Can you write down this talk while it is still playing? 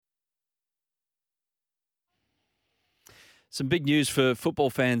Some big news for football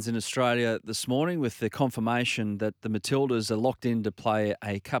fans in Australia this morning with the confirmation that the Matildas are locked in to play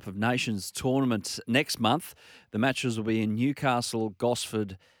a Cup of Nations tournament next month. The matches will be in Newcastle,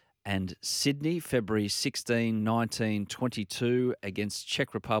 Gosford and Sydney, February 16, 19, 22 against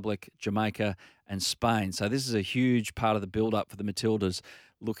Czech Republic, Jamaica and Spain. So this is a huge part of the build-up for the Matildas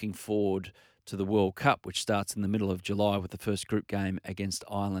looking forward to the World Cup, which starts in the middle of July with the first group game against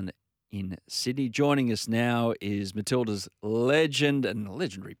Ireland in Sydney. Joining us now is Matilda's legend and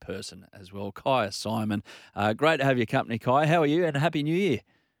legendary person as well, Kyah Simon. Great to have your company, Kyah. How are you? And Happy New Year.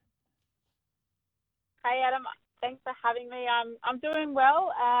 Hey, Adam. Thanks for having me. I'm doing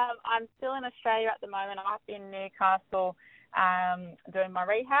well. I'm still in Australia at the moment. I'm up in Newcastle doing my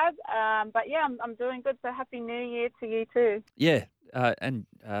rehab. But yeah, I'm doing good. So Happy New Year to you too. Yeah.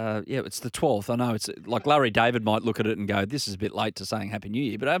 It's the 12th. I know it's like Larry David might look at it and go, this is a bit late to saying Happy New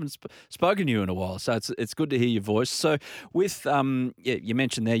Year, but I haven't spoken to you in a while. So it's good to hear your voice. So with, you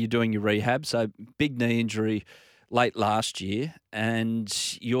mentioned there you're doing your rehab. So big knee injury late last year and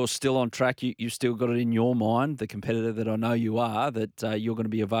you're still on track. You've still got it in your mind, the competitor that I know you are, that you're going to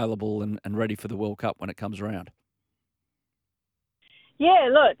be available and ready for the World Cup when it comes around. Yeah,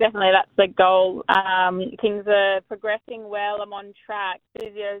 look, definitely that's the goal. Things are progressing well. I'm on track.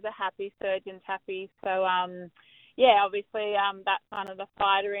 Physios are happy, surgeons happy. So, obviously that's kind of the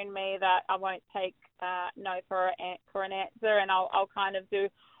fighter in me that I won't take no for an answer, and I'll kind of do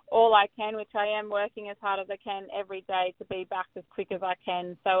all I can, which I am working as hard as I can every day to be back as quick as I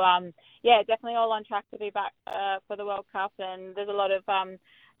can. So, definitely all on track to be back for the World Cup, and there's a lot of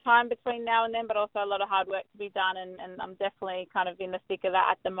time between now and then, but also a lot of hard work to be done, and I'm definitely kind of in the thick of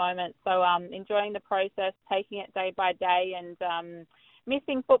that at the moment. So enjoying the process, taking it day by day, and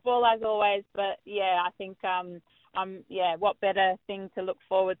missing football as always. But yeah, I think what better thing to look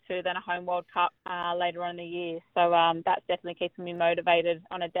forward to than a home World Cup later on in the year. So that's definitely keeping me motivated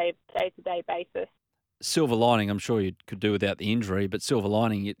on a day-to-day basis. Silver lining, I'm sure you could do without the injury, but silver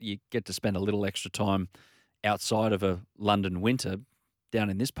lining, you get to spend a little extra time outside of a London winter down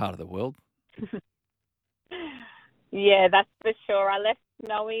in this part of the world. Yeah, that's for sure. I left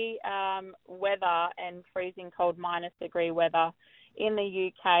snowy weather and freezing cold -degree weather in the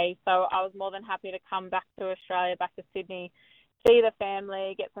UK, so I was more than happy to come back to Australia, back to Sydney, see the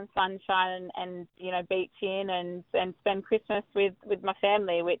family, get some sunshine and beach in and spend Christmas with my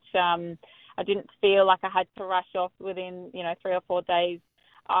family, which I didn't feel like I had to rush off within 3 or 4 days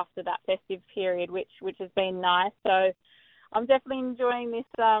after that festive period, which has been nice. So I'm definitely enjoying this,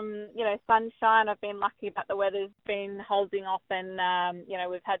 sunshine. I've been lucky that the weather's been holding off and,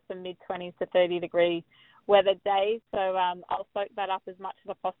 we've had some mid-20s to 30-degree weather days. So I'll soak that up as much as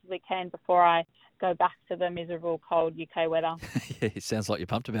I possibly can before I go back to the miserable, cold UK weather. Yeah, it sounds like you're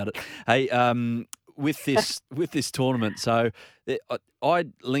pumped about it. Hey, with this tournament, so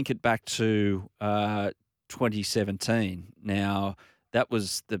I'd link it back to 2017. Now, that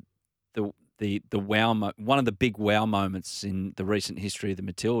was the wow, one of the big wow moments in the recent history of the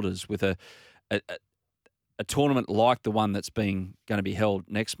Matildas, with a tournament like the one that's going to be held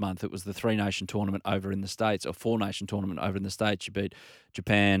next month. It was the 3-nation tournament over in the States, or 4-nation tournament over in the States. You beat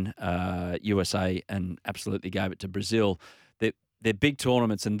Japan, USA, and absolutely gave it to Brazil. They're big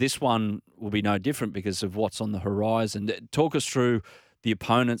tournaments, and this one will be no different because of what's on the horizon. Talk us through the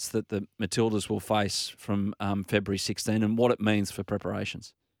opponents that the Matildas will face from February 16 and what it means for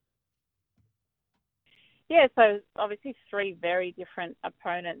preparations. Yeah, so obviously 3 very different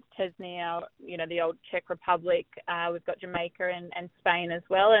opponents. Chesney, the old Czech Republic. We've got Jamaica and Spain as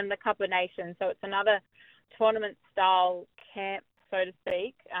well, and the Cup of Nations. So it's another tournament-style camp, so to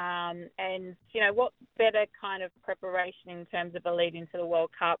speak. And, what better kind of preparation in terms of a lead into the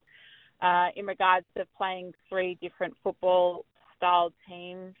World Cup in regards to playing 3 different football-style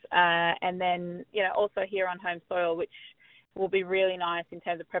teams. And then, also here on home soil, which will be really nice in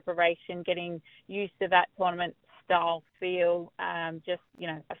terms of preparation, getting used to that tournament style feel, just,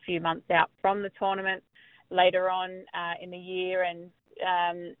 a few months out from the tournament later on in the year. And,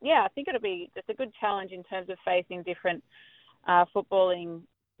 I think it'll be just a good challenge in terms of facing different footballing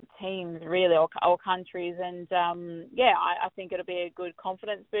teams, really, or countries. And, I think it'll be a good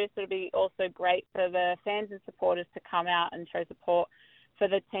confidence boost. It'll be also great for the fans and supporters to come out and show support for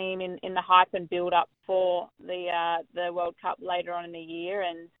the team in the hype and build up for the World Cup later on in the year,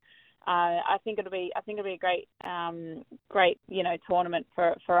 and I think it'll be a great tournament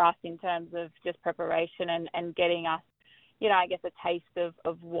for us in terms of just preparation and getting us, I guess, a taste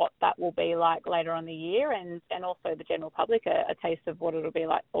of what that will be like later on in the year, and also the general public a taste of what it'll be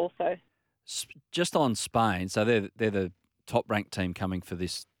like also. Just on Spain, so they're the top ranked team coming for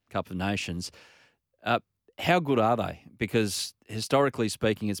this Cup of Nations. how good are they? Because historically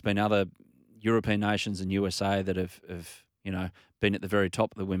speaking, it's been other European nations and USA that have been at the very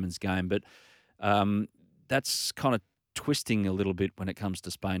top of the women's game. But that's kind of twisting a little bit when it comes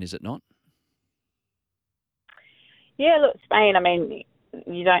to Spain, is it not? Yeah, look, Spain, I mean,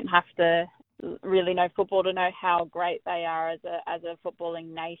 you don't have to really know football to know how great they are as a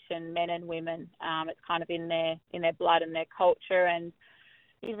footballing nation, men and women. It's kind of in their blood and their culture. And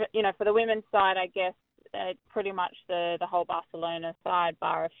for the women's side, I guess pretty much the whole Barcelona side,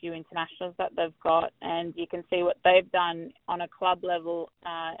 bar a few internationals that they've got, and you can see what they've done on a club level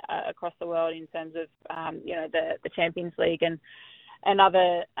across the world in terms of the Champions League and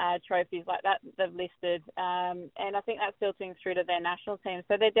other trophies like that they've listed. And I think that's filtering through to their national team.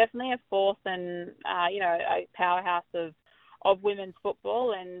 So they're definitely a force and, a powerhouse of women's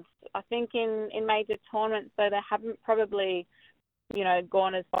football. And I think in major tournaments, so they haven't probably,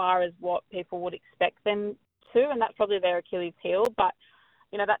 gone as far as what people would expect them to. And that's probably their Achilles heel. But,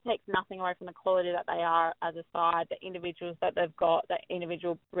 that takes nothing away from the quality that they are as a side, the individuals that they've got, that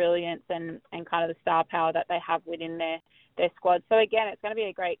individual brilliance and kind of the star power that they have within their squad. So again, it's going to be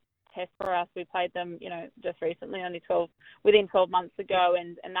a great test for us. We played them, just recently, within 12 months ago,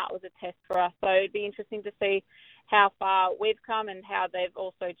 and that was a test for us. So it'd be interesting to see how far we've come and how they've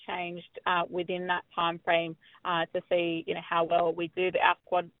also changed within that time frame to see, how well we do. Our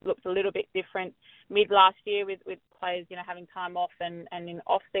squad looks a little bit different mid last year with players, having time off and in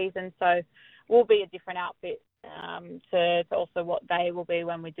off season. So we'll be a different outfit to also what they will be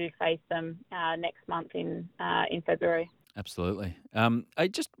when we do face them next month in February. Absolutely.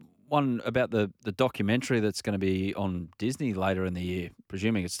 Just one about the documentary that's going to be on Disney later in the year,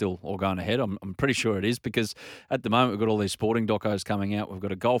 presuming it's still all going ahead. I'm pretty sure it is, because at the moment we've got all these sporting docos coming out. We've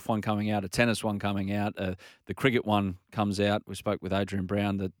got a golf one coming out, a tennis one coming out, the cricket one comes out. We spoke with Adrian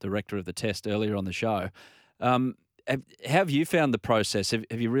Brown, the director of the Test, earlier on the show. Have you found the process? Have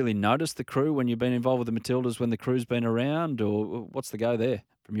you really noticed the crew when you've been involved with the Matildas when the crew's been around, or what's the go there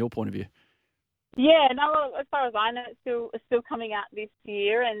from your point of view? Yeah, no, as far as I know, it's still coming out this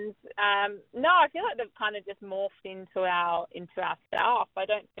year, and no, I feel like they've kind of just morphed into our staff. I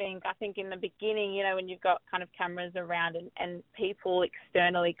think in the beginning, when you've got kind of cameras around and people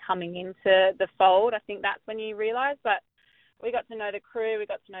externally coming into the fold, I think that's when you realise. But we got to know the crew, we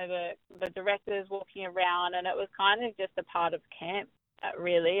got to know the directors walking around, and it was kind of just a part of camp.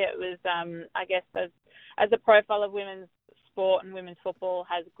 Really, it was I guess as the profile of women's sport and women's football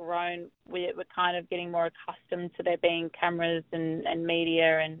has grown, we're kind of getting more accustomed to there being cameras and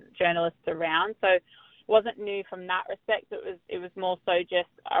media and journalists around. So it wasn't new from that respect. It was more so just,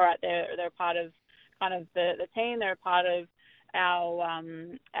 all right, they're a part of kind of the team, they're a part of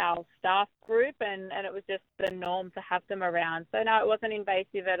our staff group, and it was just the norm to have them around. So no, it wasn't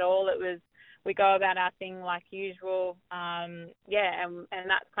invasive at all. It was, we go about our thing like usual. And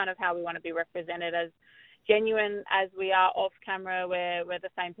that's kind of how we want to be represented, as genuine as we are off camera. We're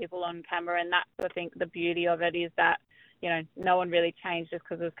the same people on camera, and that's, I think, the beauty of it, is that no one really changed just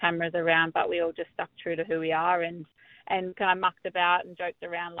because there's cameras around, but we all just stuck true to who we are and kind of mucked about and joked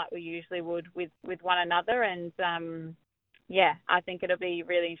around like we usually would with one another. And I think it'll be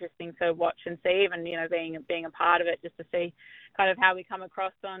really interesting to watch and see, even being a part of it, just to see kind of how we come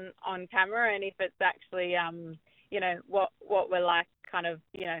across on camera, and if it's actually what we're like kind of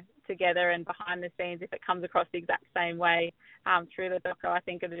together and behind the scenes, if it comes across the exact same way through the doco. I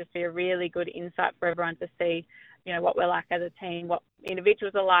think it'll just be a really good insight for everyone to see what we're like as a team, what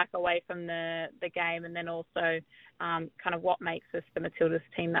individuals are like away from the game, and then also kind of what makes us the Matildas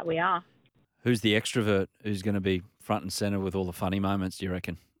team that we are. Who's the extrovert who's going to be front and centre with all the funny moments, do you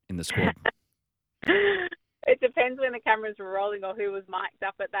reckon, in the squad? It depends when the cameras were rolling or who was mic'd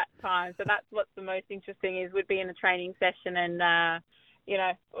up at that time. So that's what's the most interesting, is we'd be in a training session and,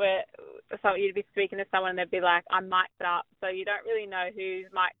 you'd be speaking to someone and they'd be like, I'm mic'd up. So you don't really know who's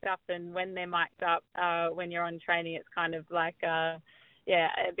mic'd up and when they're mic'd up when you're on training. It's kind of like, a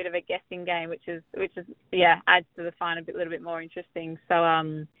bit of a guessing game, which is adds to the fun a little bit more interesting. So,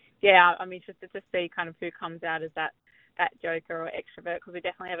 I'm interested to see kind of who comes out as that joker or extrovert, because we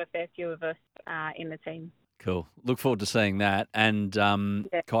definitely have a fair few of us in the team. Cool. Look forward to seeing that. And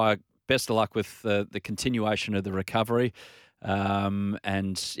Kaya, best of luck with the continuation of the recovery.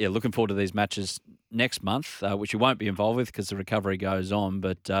 Looking forward to these matches next month, which you won't be involved with because the recovery goes on.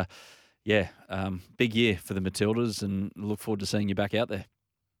 But big year for the Matildas, and look forward to seeing you back out there.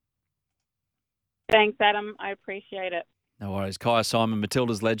 Thanks, Adam. I appreciate it. No worries. Kaya Simon,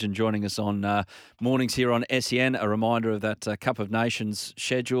 Matildas legend, joining us on mornings here on SEN. A reminder of that Cup of Nations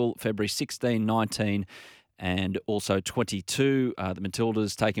schedule, February 16, 19 and also 22, the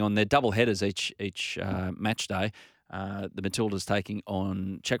Matildas taking on their double headers each match day. The Matildas taking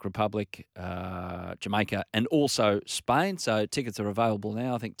on Czech Republic, Jamaica, and also Spain. So tickets are available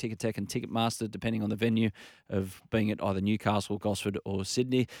now. I think Ticketek and Ticketmaster, depending on the venue of being at either Newcastle, Gosford or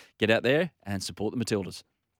Sydney. Get out there and support the Matildas.